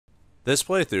This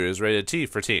playthrough is rated T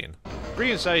for teen.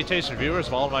 Greetings, salutation viewers,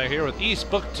 Vauldemare here with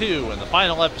East Book 2 and the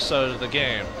final episode of the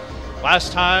game.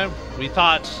 Last time, we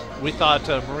thought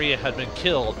Maria had been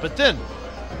killed, but then,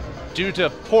 due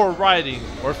to poor writing,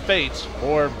 or fate,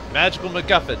 or magical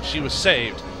MacGuffin, she was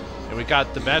saved. And we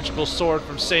got the magical sword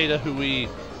from Seda, who we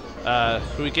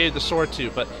gave the sword to,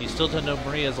 but he still doesn't know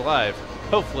Maria's alive.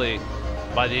 Hopefully,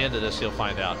 by the end of this, he'll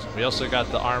find out. We also got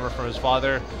the armor from his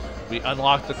father. We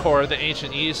unlocked the core of the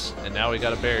Ancient East, and now we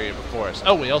got a barrier before us.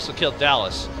 Oh, we also killed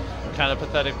Dallas. Kind of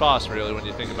pathetic boss, really, when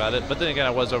you think about it. But then again, I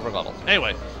was overleveled.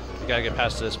 Anyway, we gotta get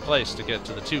past this place to get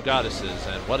to the two goddesses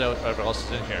and whatever else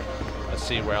is in here. Let's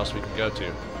see where else we can go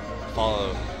to.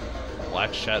 Follow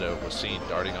black shadow was seen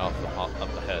darting off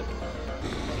up ahead.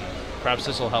 Perhaps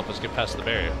this will help us get past the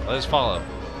barrier. Let us follow.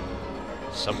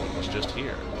 Someone was just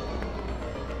here.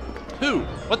 Who?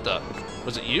 What the?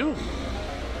 Was it you?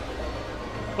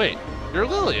 Wait, you're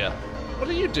Lilia. What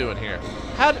are you doing here?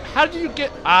 How did you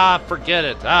get... forget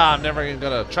it. I'm never even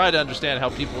gonna try to understand how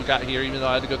people got here, even though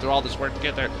I had to go through all this work to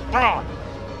get there.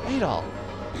 Adol.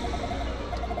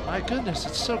 My goodness,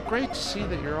 it's so great to see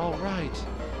that you're all right.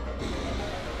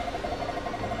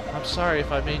 I'm sorry if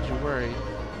I made you worry.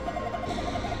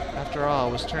 After all,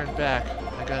 I was turned back.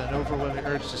 I got an overwhelming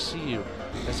urge to see you,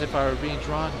 as if I were being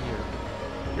drawn here.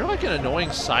 You're like an annoying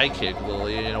sidekick,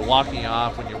 Lily, you know, walking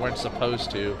off when you weren't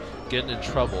supposed to, getting in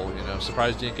trouble, you know,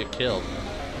 surprised you didn't get killed.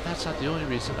 But that's not the only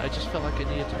reason. I just felt like I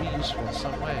needed to be useful in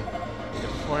some way. And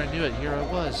before I knew it, here I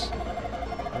was.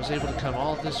 I was able to come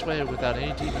all this way without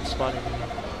any demons spotting me,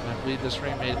 and I believe this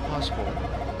ring made it possible.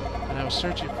 When I was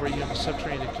searching for you in the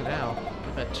subterranean canal,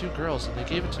 I met two girls, and they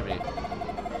gave it to me.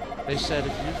 They said,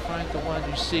 if you find the one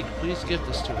you seek, please give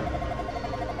this to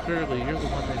her. Clearly, you're the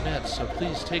one they met, so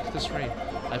please take this ring.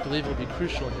 I believe it will be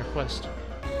crucial in your quest.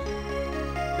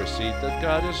 Proceed the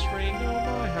goddess ring.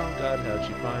 Oh my, how God, how'd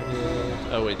you find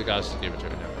it? Oh wait, the goddess gave it to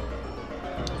her.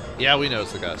 Never. Yeah, we know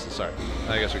it's the goddess. Sorry.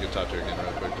 I guess we could talk to her again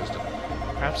real quick. Just to...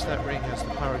 Perhaps that ring has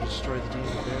the power to destroy the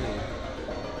demon barrier.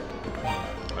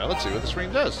 Well, let's see what this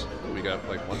ring does. Ooh, we got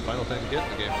like one final thing to get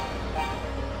in the game.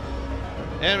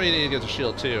 And we need to get the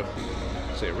shield too.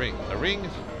 Let's say a ring. A ring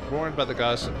worn by the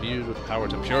goddess imbued with the power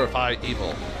to purify evil.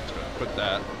 Let's go put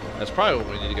that. That's probably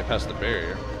what we need to get past the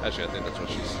barrier. Actually, I think that's what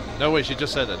she's... No, wait, she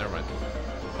just said that. Never mind.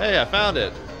 Hey, I found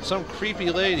it. Some creepy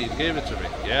lady gave it to me.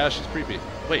 Yeah, she's creepy.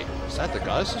 Wait, is that the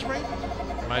goddess's ring?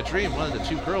 In my dream, one of the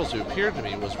two girls who appeared to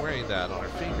me was wearing that on her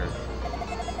finger.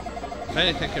 If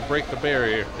anything can break the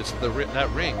barrier, it's that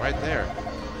ring right there.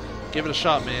 Give it a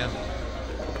shot, man.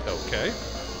 Okay.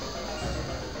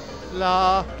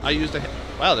 La. I used a...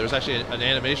 Wow, there's actually an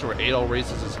animation where Adol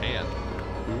raises his hand.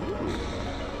 Ooh.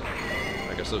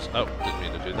 I guess those... Oh, didn't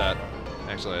mean to do that.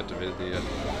 Actually, I activated the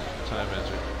time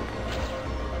magic.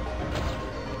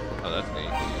 Oh, that's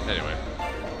neat. Anyway.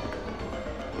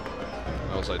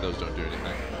 It looks like those don't do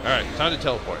anything. Alright, time to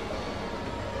teleport.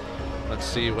 Let's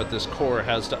see what this core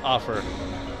has to offer.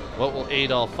 What will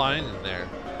Adol find in there?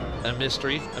 A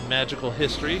mystery? A magical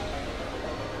history?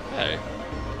 Hey.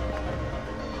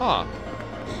 Huh.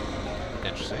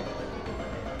 Interesting.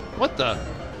 What the?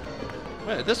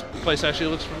 Wait, this place actually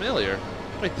looks familiar.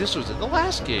 Wait, this was in the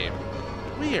last game.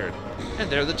 Weird. And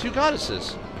they're the two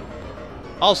goddesses.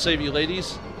 I'll save you,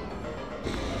 ladies.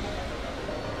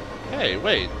 Hey,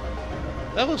 wait.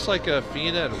 That looks like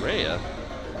Fina and Rhea.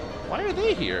 Why are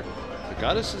they here? The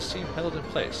goddesses seem held in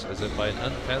place, as if by an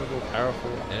unfathomable,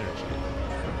 powerful energy.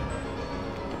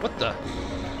 What the?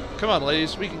 Come on,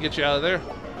 ladies. We can get you out of there.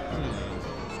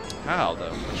 How,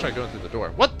 though? Let's try going through the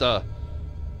door. What the?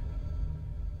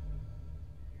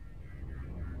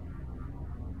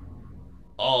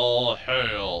 All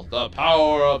hail the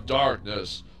power of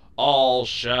darkness. All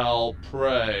shall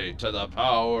pray to the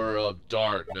power of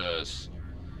darkness.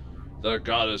 The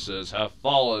goddesses have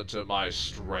fallen to my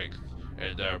strength,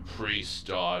 and their priests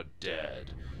are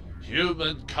dead.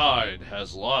 Humankind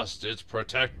has lost its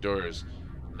protectors.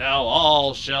 Now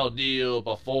all shall kneel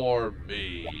before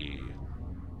me.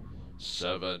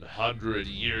 700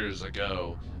 years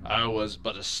ago, I was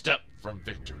but a step from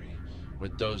victory,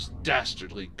 when those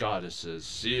dastardly goddesses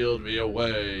sealed me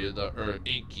away in the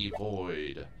inky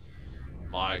void.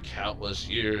 My countless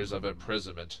years of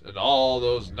imprisonment and all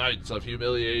those nights of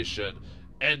humiliation,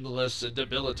 endless and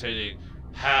debilitating,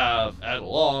 have at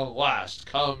long last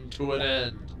come to an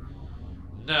end.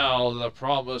 Now the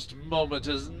promised moment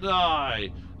is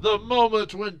nigh. The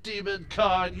moment when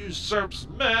demonkind usurps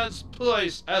man's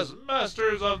place as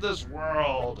masters of this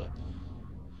world.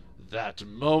 That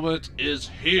moment is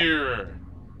here.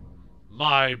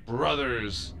 My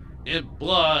brothers, in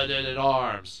blood and in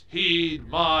arms, heed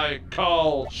my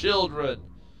call, children.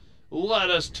 Let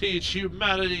us teach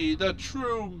humanity the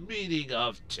true meaning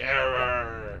of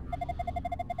terror.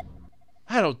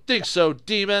 I don't think so,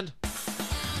 demon.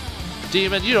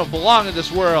 Demon, you don't belong in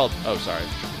this world. Oh, sorry.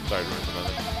 Sorry to ruin the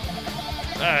moment.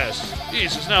 Yes,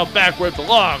 Ys is now back where it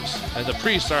belongs, and the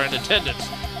priests are in attendance.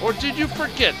 Or did you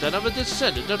forget that I'm a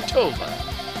descendant of Tova?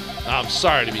 I'm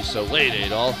sorry to be so late,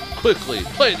 Adol. Quickly,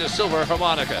 play the silver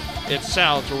harmonica. Its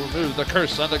sound will remove the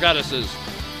curse on the goddesses.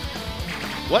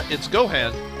 What? It's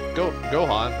Gohan, or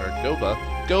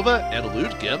Goba, and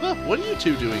Lute Gemba? What are you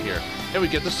two doing here? And we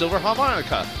get the silver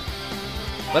harmonica.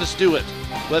 Let us do it.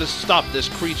 Let us stop this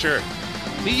creature.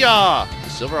 Hiya! The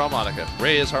silver harmonica.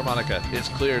 Rhea's harmonica. Its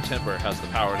clear timbre has the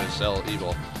power to sell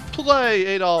evil. Play,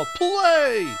 Adol,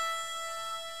 play!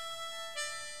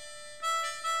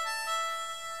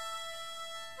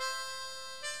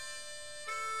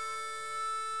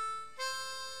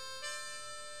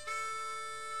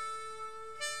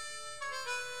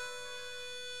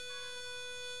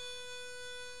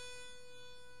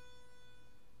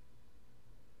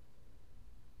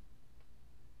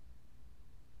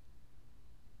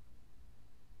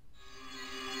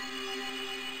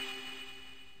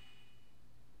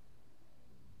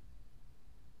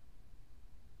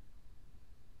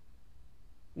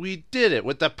 We did it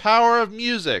with the power of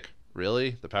music.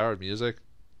 Really? The power of music?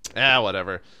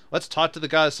 Whatever. Let's talk to the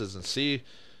goddesses and see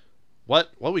what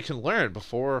we can learn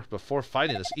before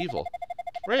fighting this evil.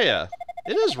 Rhea.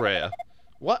 It is Rhea.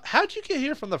 What? How'd you get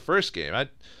here from the first game?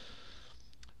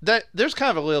 There's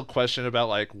kind of a little question about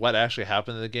like what actually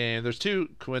happened in the game. There's two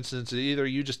coincidences. Either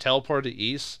you just teleported to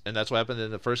Ys, and that's what happened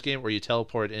in the first game, or you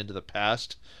teleported into the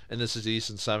past, and this is Ys,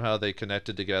 and somehow they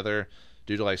connected together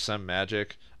due to like some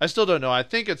magic. I still don't know. I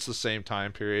think it's the same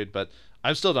time period, but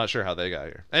I'm still not sure how they got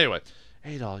here. Anyway,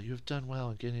 Adol, you have done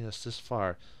well in getting us this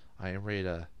far. I am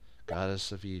Rhea,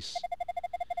 goddess of Ys.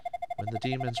 When the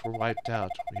demons were wiped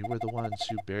out, we were the ones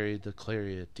who buried the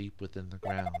Claria deep within the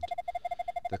ground.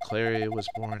 The Claria was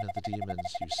born of the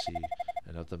demons, you see,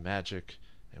 and of the magic,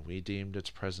 and we deemed its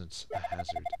presence a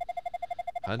hazard.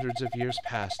 Hundreds of years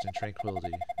passed in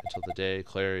tranquility until the day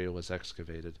Claria was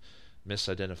excavated,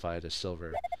 misidentified as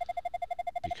silver.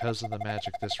 Because of the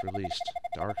magic this released,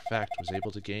 Dark Fact was able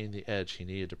to gain the edge he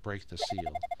needed to break the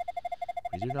seal.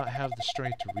 We do not have the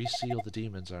strength to reseal the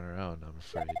demons on our own, I'm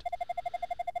afraid.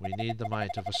 We need the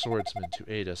might of a swordsman to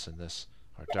aid us in this,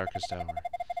 our darkest hour.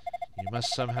 You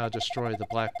must somehow destroy the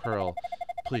Black Pearl.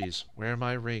 Please, wear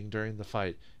my ring during the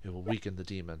fight. It will weaken the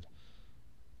demon.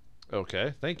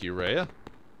 Okay, thank you, Rhea.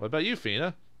 What about you,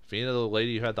 Fina? Fina, the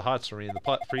lady who had the hots for me in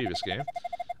the previous game.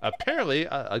 Apparently,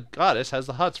 a goddess has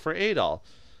the hots for Adol.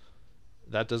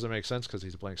 That doesn't make sense because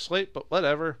he's a blank slate, but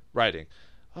whatever. Writing.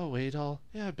 Oh, Adol.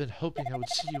 Yeah, I've been hoping I would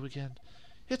see you again.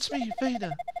 It's me,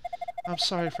 Fina. I'm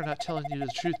sorry for not telling you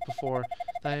the truth before,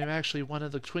 that I am actually one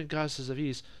of the twin goddesses of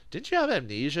Ys. Didn't you have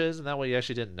amnesia? Isn't that why you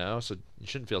actually didn't know? So you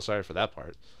shouldn't feel sorry for that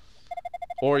part.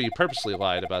 Or you purposely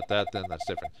lied about that, then that's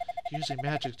different. Using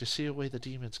magic to seal away the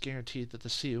demons guaranteed that the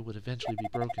seal would eventually be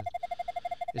broken.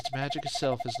 Its magic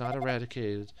itself is not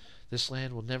eradicated. This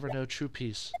land will never know true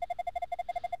peace.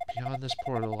 Beyond this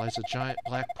portal lies a giant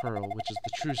black pearl, which is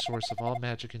the true source of all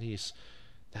magic in Ys.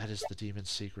 That is the demon's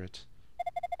secret.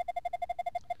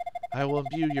 I will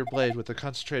imbue your blade with the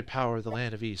concentrated power of the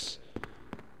land of Ys.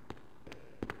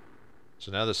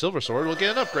 So now the silver sword will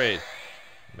get an upgrade.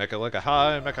 Mecha like a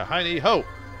high, mecha hiney ho!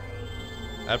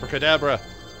 Abracadabra.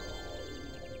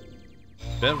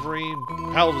 Benverine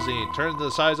Palvazine turned to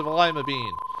the size of a lima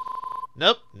bean.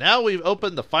 Nope, now we've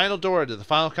opened the final door to the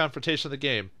final confrontation of the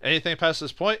game. Anything past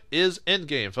this point is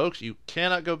endgame, folks. You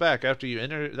cannot go back after you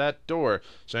enter that door.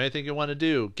 So anything you want to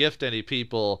do, gift any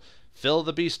people, fill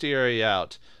the bestiary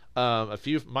out. A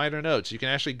few minor notes. You can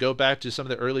actually go back to some of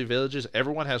the early villages.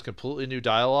 Everyone has completely new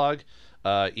dialogue.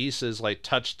 Ys is like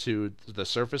touched to the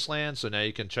surface land, so now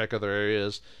you can check other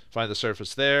areas, find the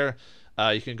surface there.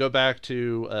 You can go back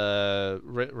to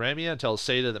Ramia and tell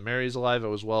Seda that Mary's alive,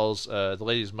 as well as the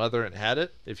lady's mother and had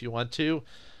it, if you want to.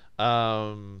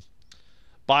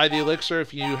 Buy the elixir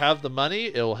if you have the money.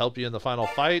 It will help you in the final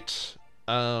fight.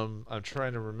 I'm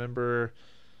trying to remember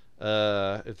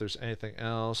if there's anything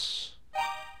else.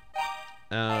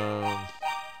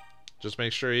 Just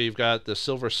make sure you've got the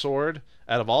silver sword.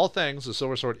 Out of all things, the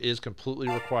silver sword is completely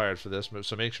required for this,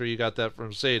 so make sure you got that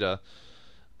from Seda.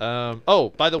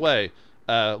 Oh, by the way,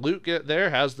 Luke there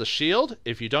has the shield.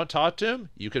 If you don't talk to him,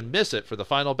 you can miss it for the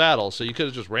final battle, so you could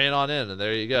have just ran on in, and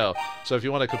there you go. So if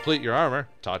you want to complete your armor,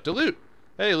 talk to Luke.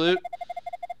 Hey, Luke.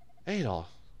 Adol,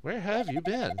 where have you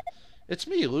been? It's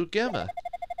me, Luke Gemma.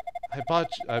 I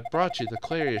brought you the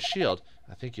Claria shield.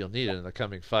 I think you'll need it in the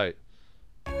coming fight.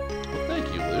 Well, thank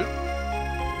you, Luke.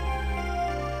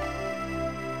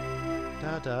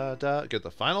 Da da da. Get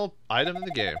the final item in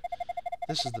the game.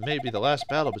 This is maybe the last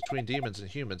battle between demons and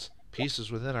humans. Peace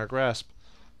is within our grasp.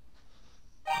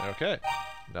 Okay.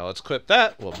 Now let's clip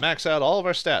that. We'll max out all of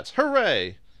our stats.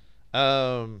 Hooray!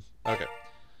 Okay.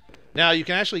 Now you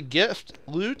can actually gift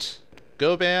loot,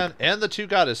 Goban, and the two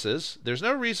goddesses. There's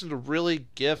no reason to really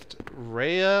gift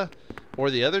Rhea or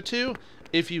the other two.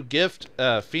 If you gift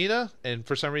Fina, and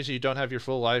for some reason you don't have your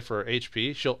full life or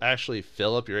HP, she'll actually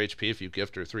fill up your HP if you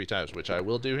gift her 3 times, which I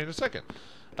will do here in a second.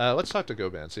 Let's talk to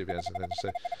Goban, see if he has anything to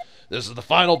say. This is the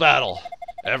final battle.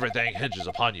 Everything hinges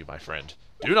upon you, my friend.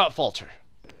 Do not falter.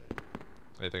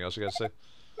 Anything else you got to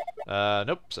say?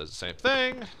 Nope, says the same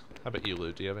thing. How about you,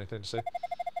 Lou? Do you have anything to say?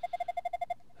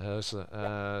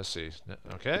 Let's see.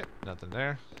 Okay, nothing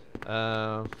there.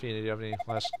 Fina, do you have any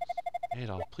last...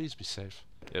 Adol, please be safe.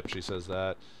 Yep, she says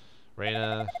that.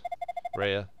 Rhea,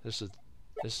 this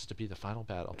is to be the final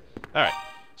battle. Alright,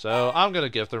 so I'm going to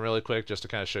gift them really quick just to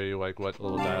kind of show you like what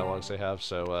little dialogues they have.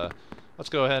 So let's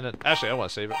go ahead and... Actually, I want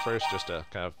to save it first just to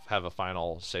kind of have a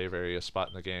final save area spot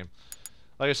in the game.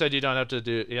 Like I said, you don't have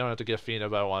to gift Fina,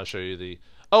 but I want to show you the...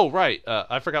 Oh, right.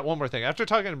 I forgot one more thing. After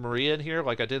talking to Maria in here,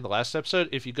 like I did in the last episode,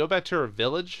 if you go back to her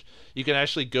village, you can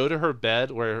actually go to her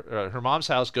bed, where her mom's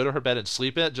house, go to her bed and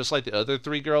sleep in it, just like the other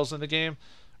 3 girls in the game.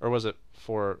 Or was it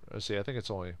 4? Let's see, I think it's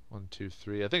only 1, 2,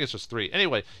 3. I think it's just 3.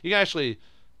 Anyway, you can actually...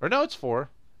 Or no, it's 4.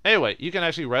 Anyway, you can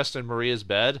actually rest in Maria's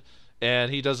bed,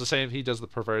 and he does the same. He does the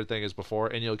perverted thing as before,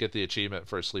 and you'll get the achievement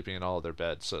for sleeping in all of their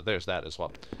beds. So there's that as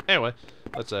well. Anyway,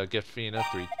 let's gift Fina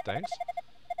 3 things.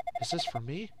 Is this for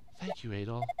me? Thank you,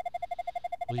 Adol.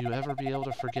 Will you ever be able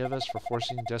to forgive us for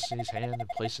forcing Destiny's hand and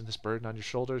placing this burden on your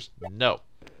shoulders? No.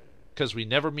 Because we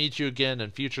never meet you again in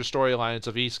future storylines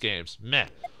of East games. Meh.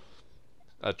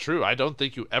 True, I don't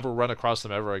think you ever run across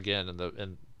them ever again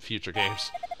in future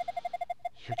games.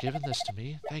 You're giving this to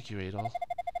me? Thank you, Adol.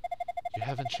 You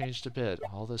haven't changed a bit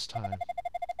all this time.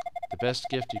 The best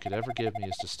gift you could ever give me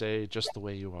is to stay just the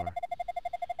way you are.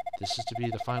 This is to be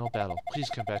the final battle.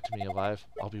 Please come back to me alive.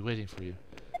 I'll be waiting for you.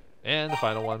 And the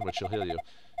final one, which will heal you.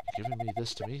 You're giving me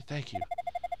this to me? Thank you.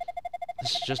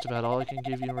 This is just about all I can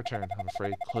give you in return, I'm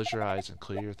afraid. Close your eyes and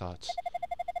clear your thoughts.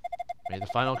 May the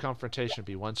final confrontation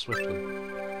be won swiftly.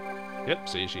 Yep,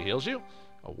 see, she heals you.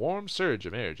 A warm surge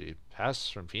of energy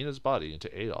passes from Fina's body into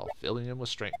Adol, filling him with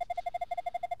strength.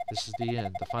 This is the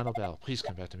end, the final battle. Please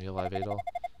come back to me alive, Adol.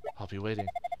 I'll be waiting.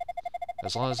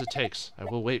 As long as it takes, I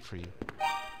will wait for you.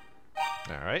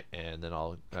 Alright, and then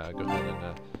I'll go ahead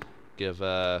and give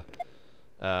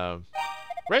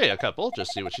Ray a couple,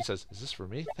 just see what she says. Is this for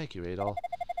me? Thank you, Adol.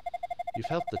 You've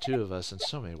helped the 2 of us in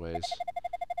so many ways.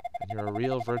 And you're a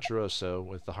real virtuoso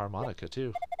with the harmonica,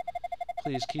 too.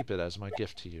 Please keep it as my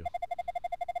gift to you.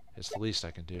 It's the least I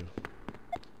can do.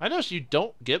 I notice you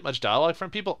don't get much dialogue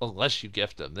from people unless you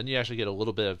gift them. Then you actually get a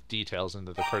little bit of details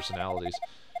into their personalities.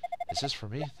 Is this for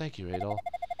me? Thank you, Adol.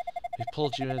 We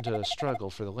pulled you into a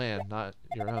struggle for the land, not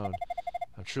your own.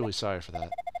 I'm truly sorry for that.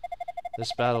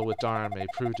 This battle with Darn may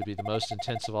prove to be the most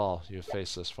intense of all you have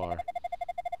faced thus far.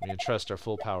 We entrust our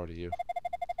full power to you.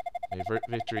 May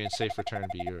victory and safe return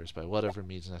be yours by whatever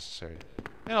means necessary.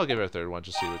 And I'll give her a 3rd one,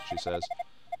 just see what she says.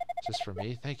 Is this for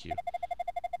me? Thank you.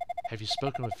 Have you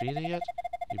spoken with Fina yet?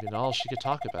 You've been all she could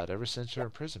talk about ever since her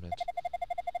imprisonment.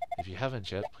 If you haven't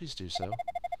yet, please do so.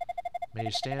 May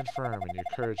you stand firm and your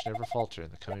courage never falter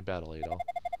in the coming battle, Adol.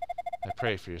 I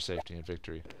pray for your safety and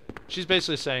victory. She's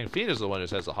basically saying, Fina's the one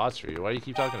who has the hots for you. Why do you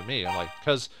keep talking to me? I'm like,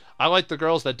 because I like the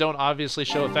girls that don't obviously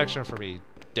show affection for me.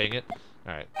 Dang it.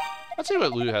 Alright. Let's see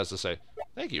what Lou has to say.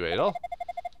 Thank you, Adol.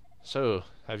 So,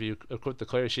 have you equipped the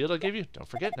Clary shield I gave you? Don't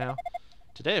forget now.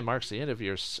 Today marks the end of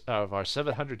our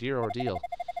 700-year ordeal.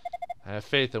 I have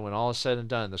faith that when all is said and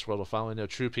done, this world will finally know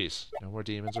true peace. No more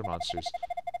demons or monsters.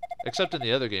 Except in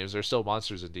the other games, there's still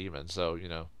monsters and demons, so, you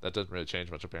know, that doesn't really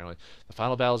change much, apparently. The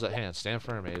final battle is at hand. Stand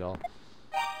firm, Adol.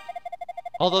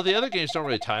 Although the other games don't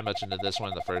really tie much into this one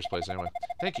in the first place, anyway.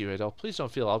 Thank you, Adol. Please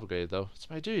don't feel obligated, though. It's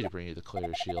my duty to bring you the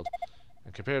Clary shield.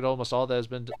 And compared to almost all that has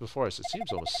been before us, it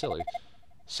seems almost silly.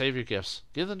 Save your gifts.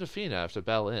 Give them to Fina after the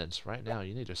battle ends. Right now,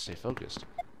 you need to stay focused.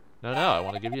 No, I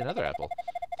want to give you another apple.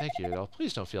 Thank you, Adol.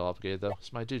 Please don't feel obligated, though.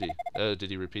 It's my duty. Did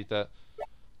he repeat that?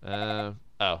 Oh,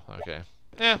 okay.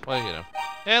 Yeah, well, you know.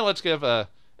 And let's give, and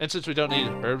since we don't need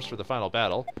herbs for the final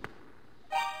battle.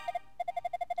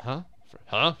 Huh?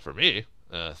 For me?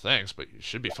 Thanks, but you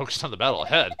should be focused on the battle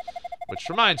ahead. Which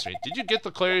reminds me, did you get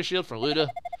the Clary shield from Luda?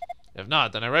 If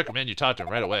not, then I recommend you talk to him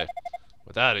right away.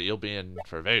 Without it, you'll be in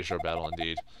for a very short battle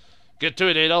indeed. Get to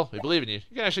it, Adol. We believe in you.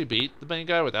 You can actually beat the main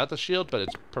guy without the shield, but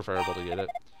it's preferable to get it.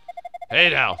 Hey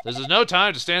now, this is no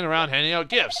time to stand around handing out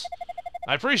gifts.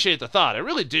 I appreciate the thought, I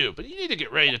really do, but you need to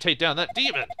get ready to take down that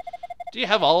demon. Do you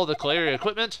have all of the Caleria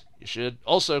equipment? You should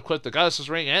also equip the Goddess's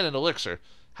Ring and an elixir.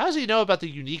 How does he know about the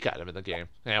unique item in the game?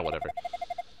 Yeah, whatever.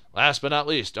 Last but not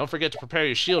least, don't forget to prepare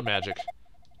your shield magic.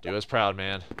 Do us proud,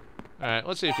 man. Alright,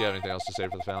 let's see if you have anything else to say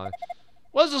for the family.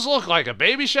 What does this look like, a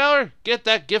baby shower? Get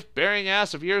that gift-bearing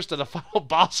ass of yours to the final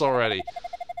boss already.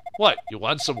 What, you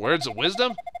want some words of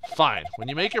wisdom? Fine. When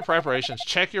you make your preparations,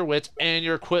 check your wits and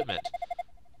your equipment.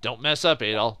 Don't mess up,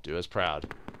 Adol. Do us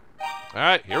proud.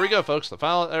 Alright, here we go, folks. The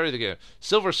final area of the game.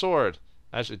 Silver Sword.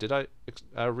 Actually, did I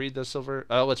read the silver?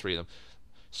 Let's read them.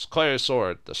 Claria's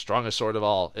Sword, the strongest sword of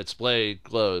all. Its blade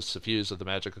glows, suffused with the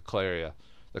magic of Claria.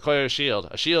 The Claria Shield.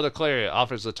 A shield of Claria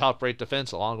offers the top-rate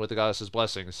defense along with the goddess's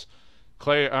blessings.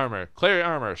 Claria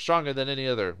Armor, stronger than any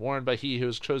other, worn by he who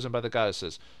is chosen by the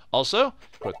goddesses. Also,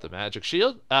 equip the magic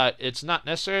shield. It's not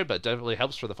necessary, but definitely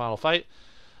helps for the final fight.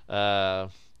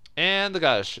 And the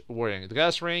goddess ring. The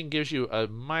goddess ring gives you a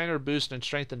minor boost in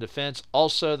strength and defense.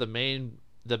 Also, the main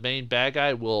bad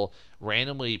guy will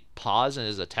randomly pause in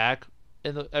his attack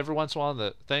every once in a while in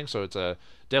the thing, so it's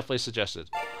definitely suggested.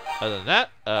 Other than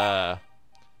that,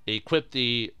 equip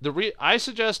I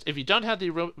suggest if you don't have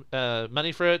the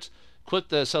money for it, equip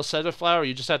the Salsetta flower.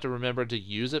 You just have to remember to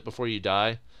use it before you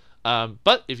die.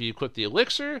 But if you equip the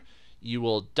elixir, you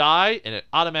will die and it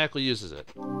automatically uses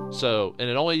it. So, and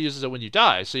it only uses it when you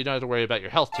die, so you don't have to worry about your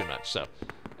health too much. So,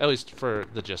 at least for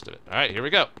the gist of it. All right, here we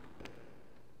go.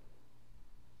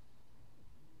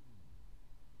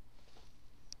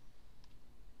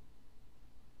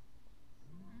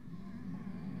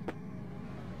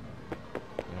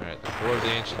 Alright, the core of the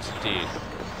ancients indeed.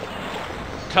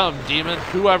 Come, demon,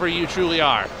 whoever you truly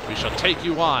are, we shall take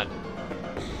you on.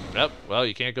 Yep, well,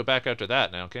 you can't go back after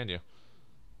that now, can you?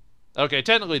 Okay,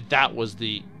 technically that was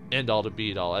the end-all to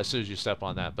be-all as soon as you step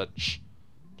on that, but shh,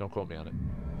 don't quote me on it.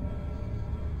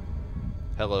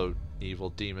 Hello, evil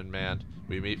demon man.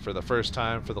 We meet for the first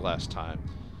time for the last time.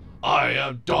 I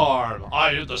am Darm.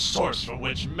 I am the source from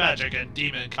which magic and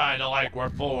demon kind alike were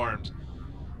formed.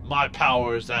 My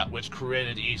power is that which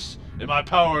created East, and my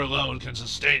power alone can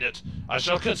sustain it. I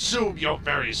shall consume your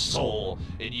very soul,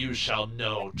 and you shall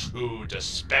know true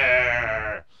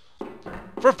despair.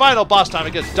 For final boss time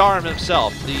against Darm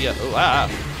himself, the,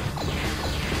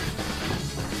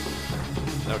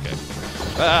 Okay.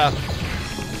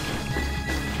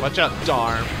 Watch out,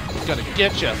 Darm. He's gonna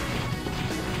get you.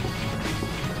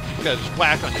 He's gonna just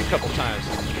whack on you a couple times.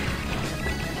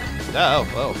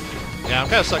 Oh. Yeah, I'm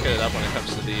kind of sucking it up when it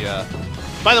comes to the,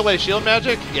 By the way, shield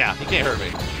magic? Yeah, he can't hurt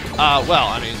me. Well,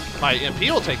 I mean, my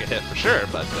MP will take a hit for sure,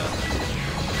 but,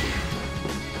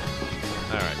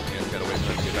 Alright, yeah, gotta wait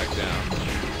for him to get back down.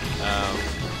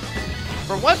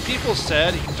 From what people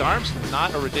said, Darm's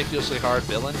not a ridiculously hard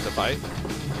villain to fight.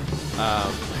 Okay,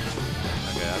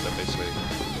 I have to basically...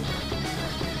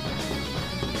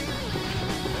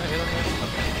 Can I hit him yet?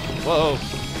 Okay. Whoa!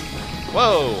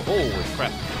 Whoa! Holy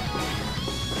crap.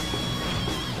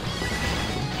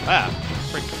 Ah!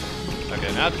 Freak.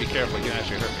 Okay, now I have to be careful, you can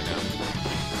actually hurt me now.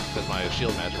 Because my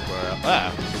shield magic wore out.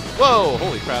 Ah! Whoa!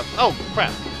 Holy crap. Oh,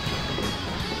 crap!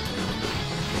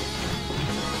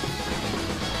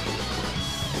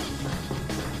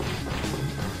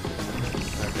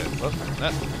 Okay, well,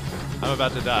 I'm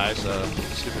about to die, so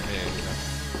stupid me, you know.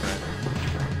 Right.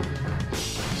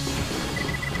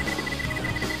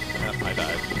 Yep, I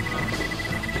died.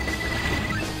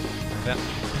 Yep.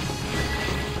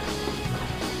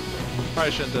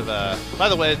 Probably shouldn't have, by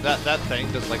the way, that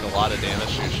thing does like a lot of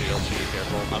damage to your shield, so be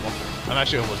careful. I'm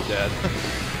actually almost dead.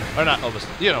 Or not almost,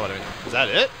 you know what I mean. Is that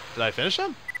it? Did I finish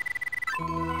him?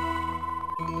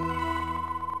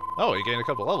 Oh, he gained a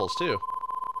couple levels too.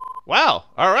 Wow,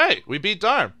 alright, we beat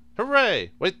Darm.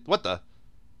 Hooray! Wait, what the?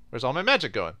 Where's all my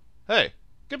magic going? Hey,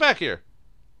 get back here.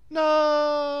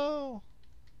 No!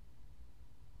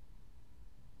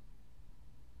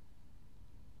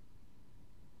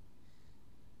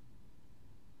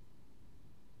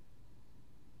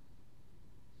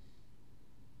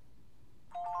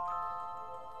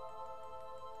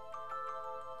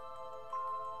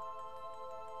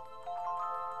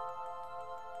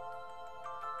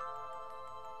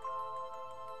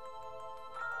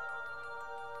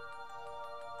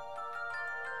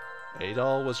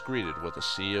 Adol was greeted with a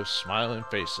sea of smiling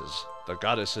faces. The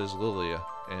goddesses Lilia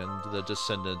and the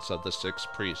descendants of the 6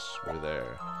 priests were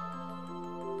there.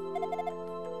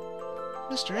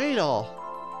 Mr. Adol!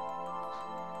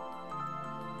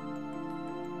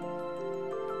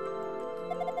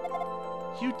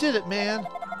 You did it, man!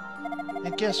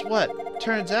 And guess what?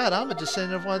 Turns out I'm a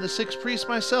descendant of one of the 6 priests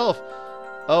myself!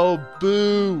 Oh,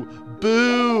 boo!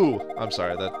 Boo! I'm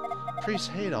sorry, that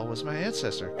Priest Adol was my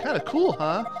ancestor. Kinda cool,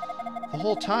 huh? The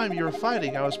whole time you were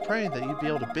fighting, I was praying that you'd be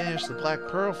able to banish the Black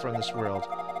Pearl from this world.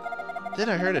 Then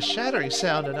I heard a shattering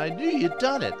sound and I knew you'd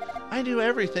done it. I knew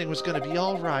everything was going to be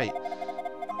all right.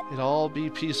 It'd all be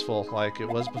peaceful like it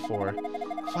was before.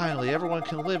 Finally, everyone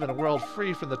can live in a world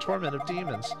free from the torment of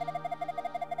demons.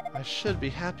 I should be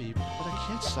happy, but I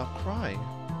can't stop crying.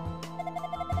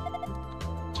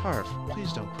 Tarf,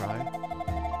 please don't cry.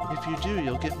 If you do,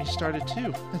 you'll get me started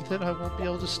too, and then I won't be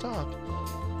able to stop.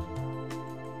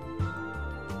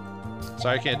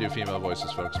 Sorry I can't do female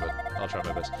voices, folks, but I'll try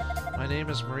my best. My name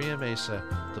is Maria Mesa.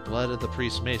 The blood of the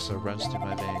priest Mesa runs through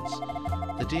my veins.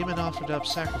 The demon offered up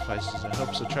sacrifices in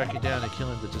hopes of tracking down and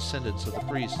killing the descendants of the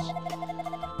priests.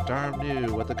 Darm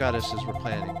knew what the goddesses were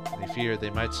planning, and he feared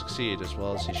they might succeed as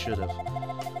well as he should have.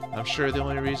 I'm sure the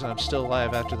only reason I'm still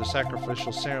alive after the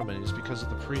sacrificial ceremony is because of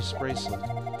the priest's bracelet.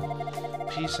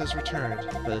 Peace has returned,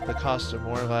 but at the cost of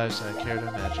more lives than I care to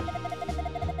imagine.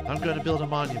 I'm going to build a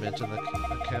monument in the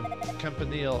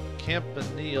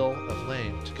Campanile of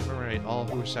Lane to commemorate all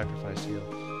who were sacrificed here.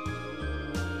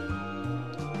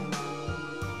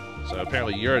 So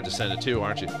apparently you're a descendant too,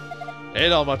 aren't you?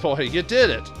 Adol, my boy, you did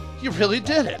it! You really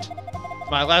did it!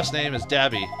 My last name is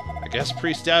Dabby. I guess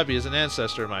Priest Dabby is an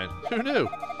ancestor of mine. Who knew?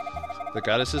 The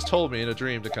goddesses told me in a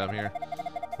dream to come here.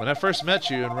 When I first met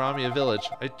you in Ramia village,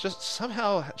 I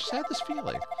somehow had this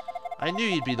feeling. I knew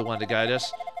you'd be the one to guide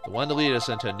us, the one to lead us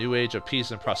into a new age of peace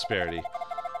and prosperity.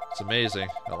 It's amazing.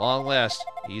 At long last,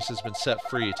 East has been set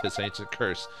free to its ancient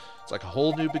curse. It's like a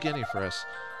whole new beginning for us.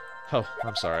 Oh,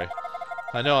 I'm sorry.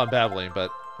 I know I'm babbling, but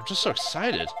I'm just so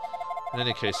excited. In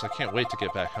any case, I can't wait to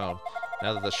get back home.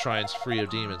 Now that the shrine's free of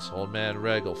demons, old man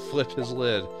Reg will flip his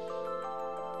lid.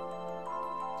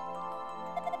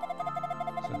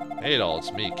 Adol,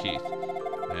 it's me, Keith.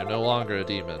 I am no longer a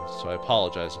demon, so I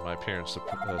apologize if my appearance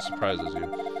surprises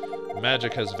you.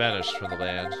 Magic has vanished from the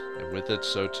land, and with it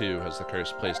so too has the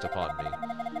curse placed upon me.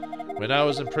 When I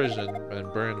was imprisoned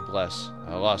and burned bless,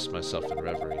 I lost myself in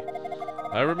reverie.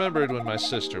 I remembered when my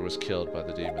sister was killed by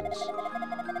the demons.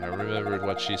 I remembered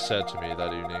what she said to me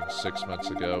that evening 6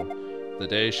 months ago, the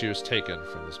day she was taken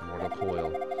from this mortal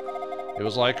coil. It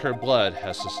was like her blood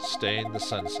has sustained the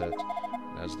sunset,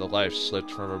 and as the life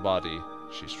slipped from her body,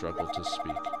 she struggled to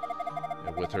speak.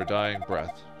 And with her dying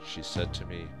breath, she said to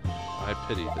me, I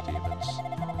pity the demons.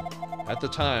 At the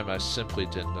time, I simply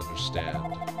didn't understand.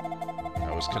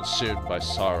 I was consumed by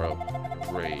sorrow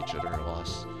and rage at her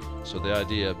loss, so the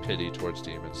idea of pity towards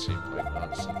demons seemed like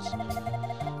nonsense.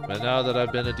 But now that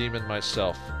I've been a demon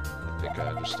myself, I think I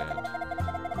understand.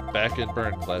 Back in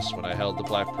Burnbless, when I held the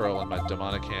Black Pearl in my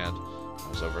demonic hand, I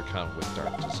was overcome with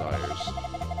dark desires.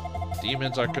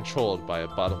 Demons are controlled by a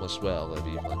bottomless well of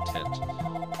evil intent.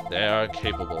 They are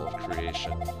incapable of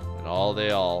creation, and all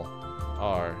they are,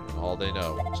 and all they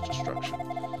know, is destruction.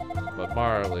 But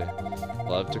Marley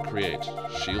loved to create.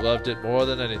 She loved it more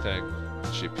than anything,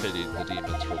 and she pitied the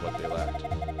demons for what they lacked.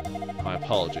 My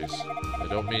apologies. I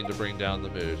don't mean to bring down the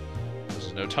mood. This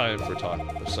is no time for talk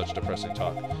of such depressing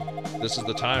talk. This is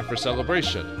the time for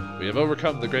celebration. We have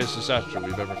overcome the greatest disaster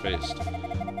we've ever faced.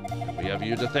 And we have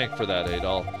you to thank for that,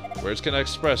 Adol. Words can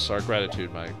express our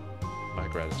gratitude, my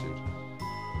gratitude.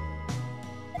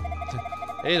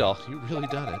 Adol, you really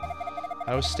done it.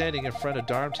 I was standing in front of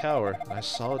Darm Tower, and I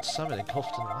saw its summit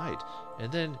engulfed in light,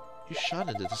 and then you shot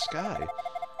into the sky.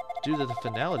 Due to the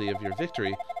finality of your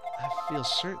victory, I feel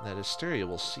certain that Esteria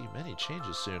will see many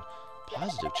changes soon.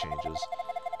 Positive changes.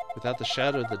 Without the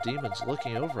shadow of the demons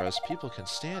looking over us, people can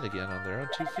stand again on their own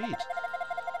 2 feet.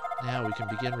 Now we can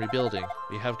begin rebuilding.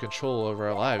 We have control over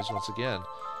our lives once again.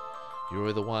 You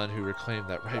are the one who reclaimed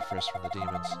that right for us from the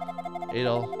demons.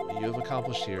 Adol, what you have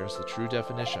accomplished here is the true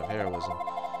definition of heroism.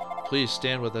 Please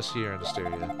stand with us here in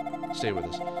Esteria. Stay with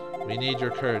us. We need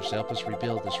your courage to help us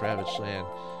rebuild this ravaged land.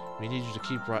 We need you to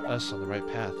keep us on the right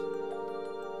path.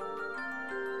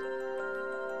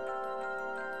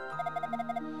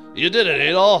 You did it,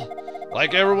 Adol!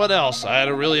 Like everyone else, I had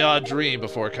a really odd dream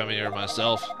before coming here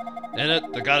myself. In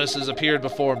it, the goddesses appeared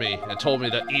before me and told me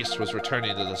that East was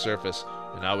returning to the surface,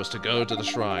 and I was to go to the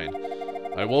shrine.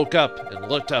 I woke up and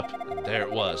looked up, and there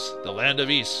it was, the land of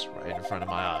East, right in front of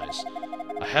my eyes.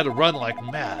 I had to run like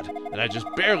mad, and I just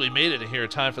barely made it in here in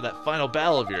time for that final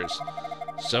battle of yours.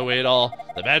 So, Adol,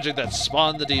 the magic that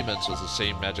spawned the demons was the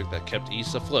same magic that kept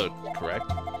East afloat, correct?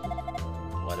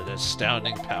 What an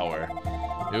astounding power.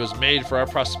 It was made for our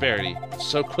prosperity, and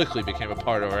so quickly became a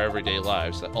part of our everyday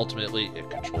lives that ultimately it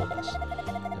controlled us.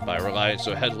 And by relying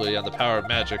so heavily on the power of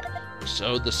magic, we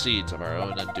sowed the seeds of our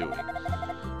own undoing.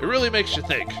 It really makes you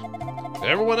think.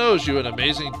 Everyone owes you an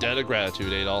amazing debt of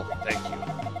gratitude, Adol. Thank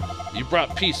you. You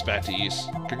brought peace back to East.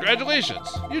 Congratulations!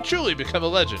 You truly become a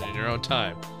legend in your own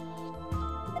time.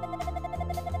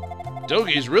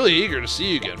 Dogi's really eager to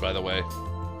see you again, by the way.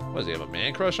 What, does he have a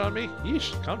man crush on me?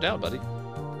 Yeesh, calm down, buddy.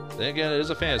 Then again, it is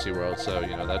a fantasy world, so,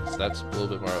 you know, that's a little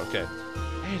bit more okay.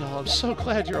 Adol, I'm so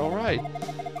glad you're alright.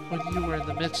 When you were in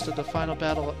the midst of the final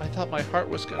battle, I thought my heart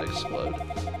was going to explode.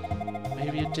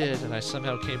 Maybe it did, and I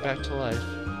somehow came back to life.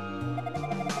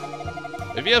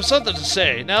 If you have something to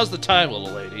say, now's the time,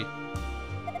 little lady.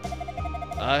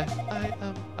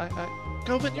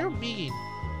 Goban, you're mean.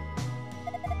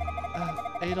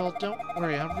 Adol, don't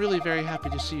worry. I'm really very happy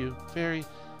to see you. Very,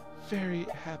 very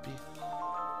happy.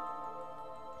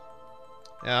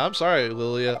 Yeah, I'm sorry,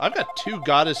 Lilia. I've got 2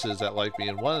 goddesses that like me,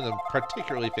 and one of them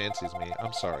particularly fancies me.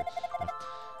 I'm sorry.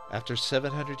 After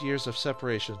 700 years of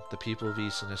separation, the people of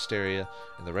East and Esteria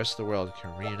and the rest of the world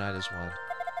can reunite as one.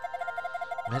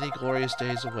 Many glorious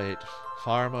days await,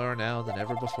 far more now than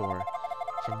ever before.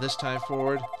 From this time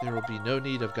forward, there will be no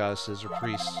need of goddesses or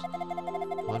priests.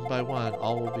 One by one,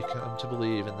 all will become to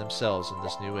believe in themselves in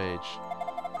this new age.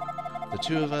 The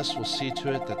 2 of us will see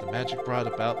to it that the magic brought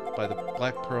about by the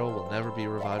Black Pearl will never be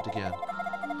revived again.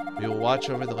 We will watch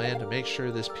over the land to make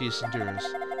sure this peace endures.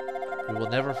 We will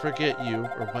never forget you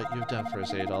or what you have done for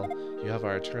us, Adol. You have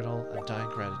our eternal, undying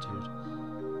gratitude.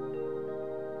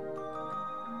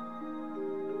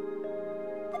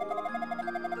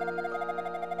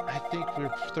 I think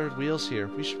we're third wheels here.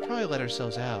 We should probably let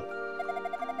ourselves out.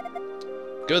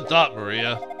 Good thought,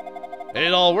 Maria.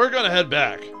 Adol, we're gonna head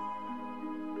back.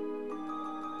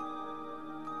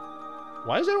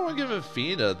 Why is everyone giving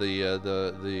Fina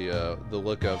the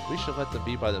look of we should let them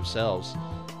be by themselves?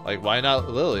 Like, why not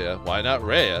Lilia? Why not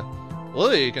Rhea?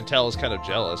 Lilia, you can tell, is kind of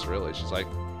jealous, really. She's like,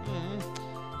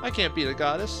 I can't be the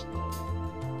goddess.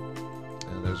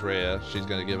 And there's Rhea. She's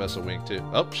gonna give us a wink too.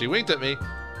 Oh, she winked at me.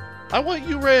 I want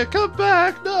you, Rhea. Come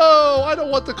back. No, I don't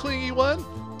want the clingy one.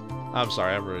 I'm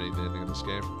sorry, I'm ruining the ending of this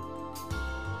game.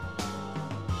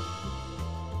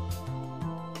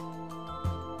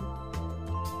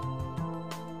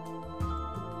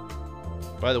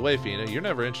 By the way, Fina, you're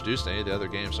never introduced to any of the other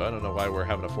games, so I don't know why we're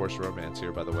having a forced romance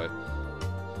here, by the way.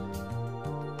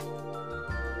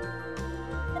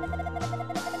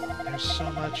 There's so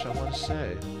much I want to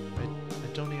say.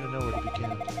 I don't even know where to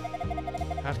begin.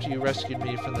 After you rescued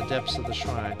me from the depths of the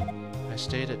shrine, I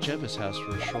stayed at Jebba's house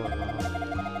for a short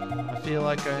while. I feel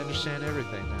like I understand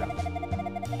everything now.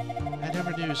 I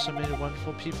never knew so many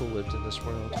wonderful people lived in this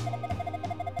world.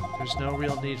 There's no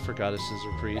real need for goddesses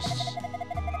or priests.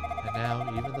 And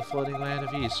now, even the floating land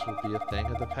of East will be a thing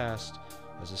of the past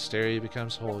as Esteria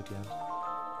becomes whole again.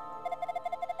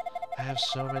 I have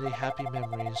so many happy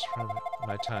memories from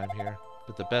my time here,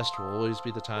 but the best will always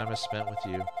be the time I spent with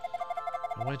you.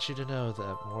 I want you to know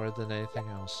that more than anything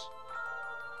else.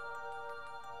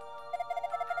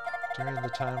 During the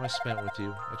time I spent with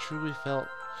you, I truly felt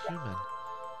human.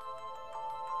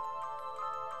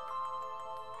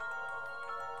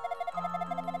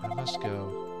 I must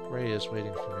go. Ray is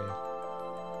waiting for me.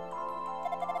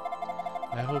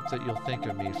 I hope that you'll think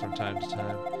of me from time to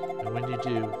time, and when you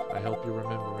do, I hope you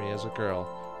remember me as a girl,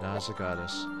 not as a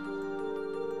goddess.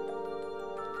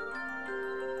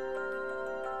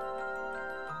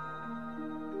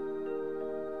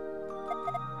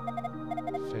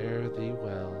 Fare thee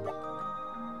well.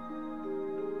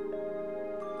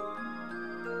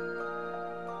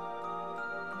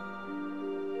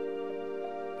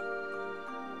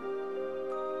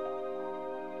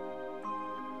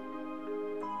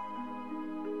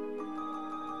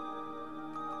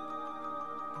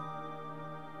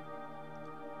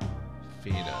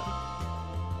 Fina.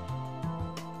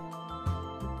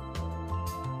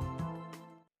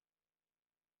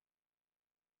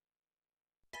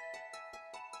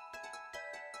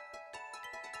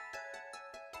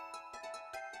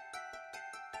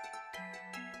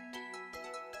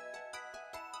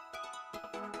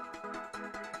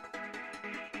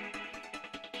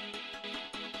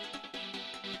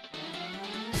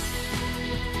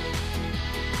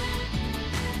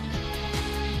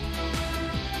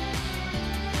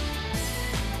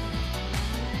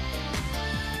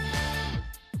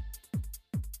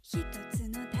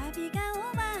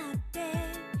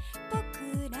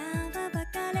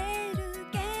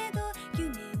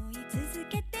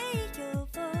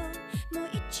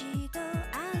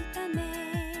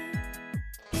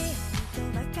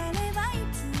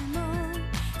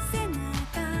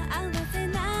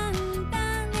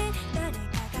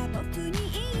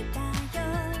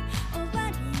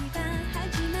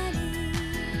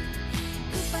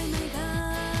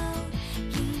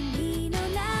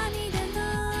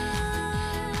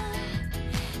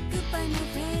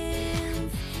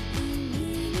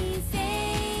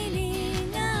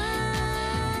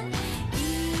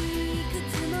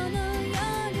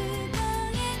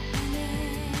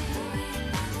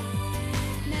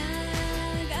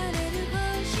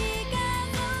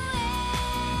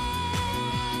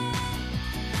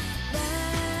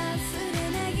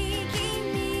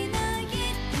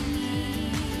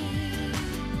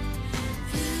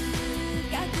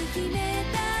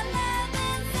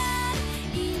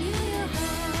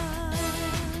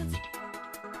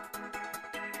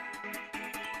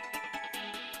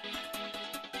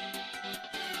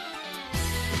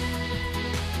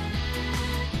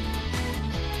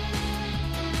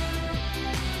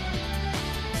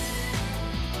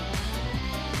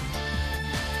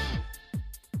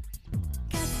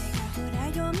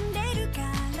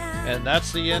 And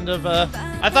that's the end of,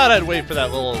 I thought I'd wait for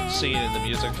that little scene in the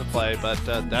music to play, but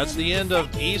that's the end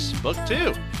of East Book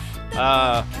 2.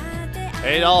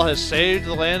 Adol has saved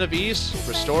the land of East,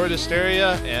 restored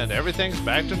Esteria, and everything's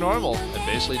back to normal. And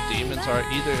basically demons are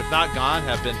either, if not gone,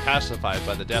 have been pacified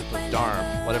by the death of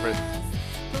Darm, whatever.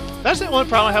 That's the one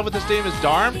problem I have with this game is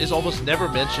Darm is almost never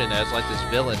mentioned as like this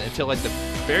villain until like the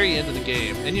very end of the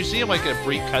game. And you see him like in a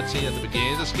brief cutscene at the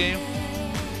beginning of this game.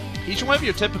 Each one of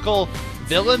your typical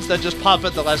villains that just pop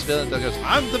at the last villain that goes,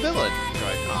 I'm the villain. You're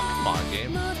like, oh, come on,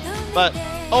 game. But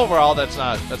overall, that's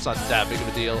not that big of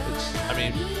a deal. It's, I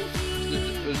mean,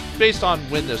 based on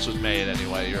when this was made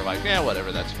anyway, you're like, yeah,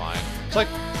 whatever, that's fine. It's like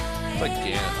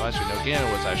Ganon. Oh, actually, no,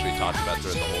 Ganon was actually talked about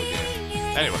throughout the whole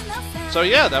game. Anyway, so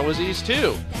yeah, that was East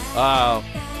 2.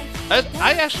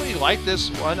 I actually like this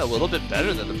one a little bit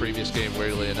better than the previous game,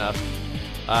 weirdly enough,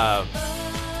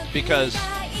 because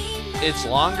it's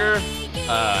longer.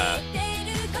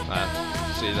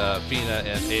 See the Fina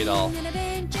and Adol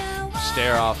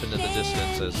stare off into the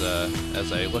distance as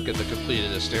they look at the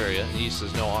completed Esteria. East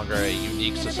is no longer a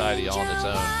unique society all on its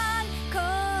own.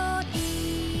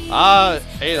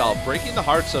 Adol, breaking the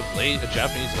hearts of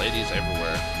Japanese ladies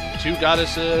everywhere. 2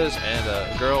 goddesses and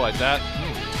a girl like that.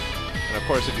 And of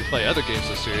course, if you play other games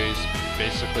in the series,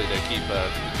 basically they keep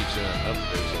doing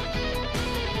upgrades.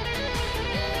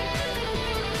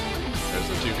 There's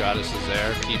the 2 goddesses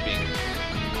there, keeping.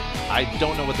 I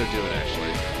don't know what they're doing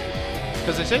actually.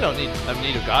 Because they say don't need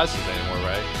of goddesses anymore,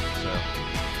 right? So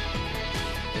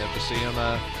you have to see them,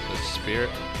 the spirit.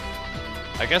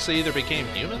 I guess they either became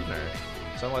human or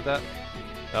something like that.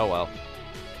 Oh well.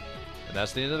 And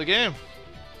that's the end of the game.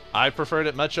 I preferred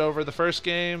it much over the first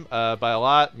game by a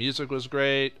lot. Music was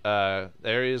great.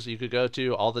 Areas you could go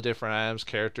to, all the different items,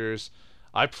 characters.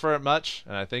 I prefer it much,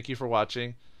 and I thank you for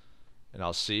watching. And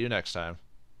I'll see you next time.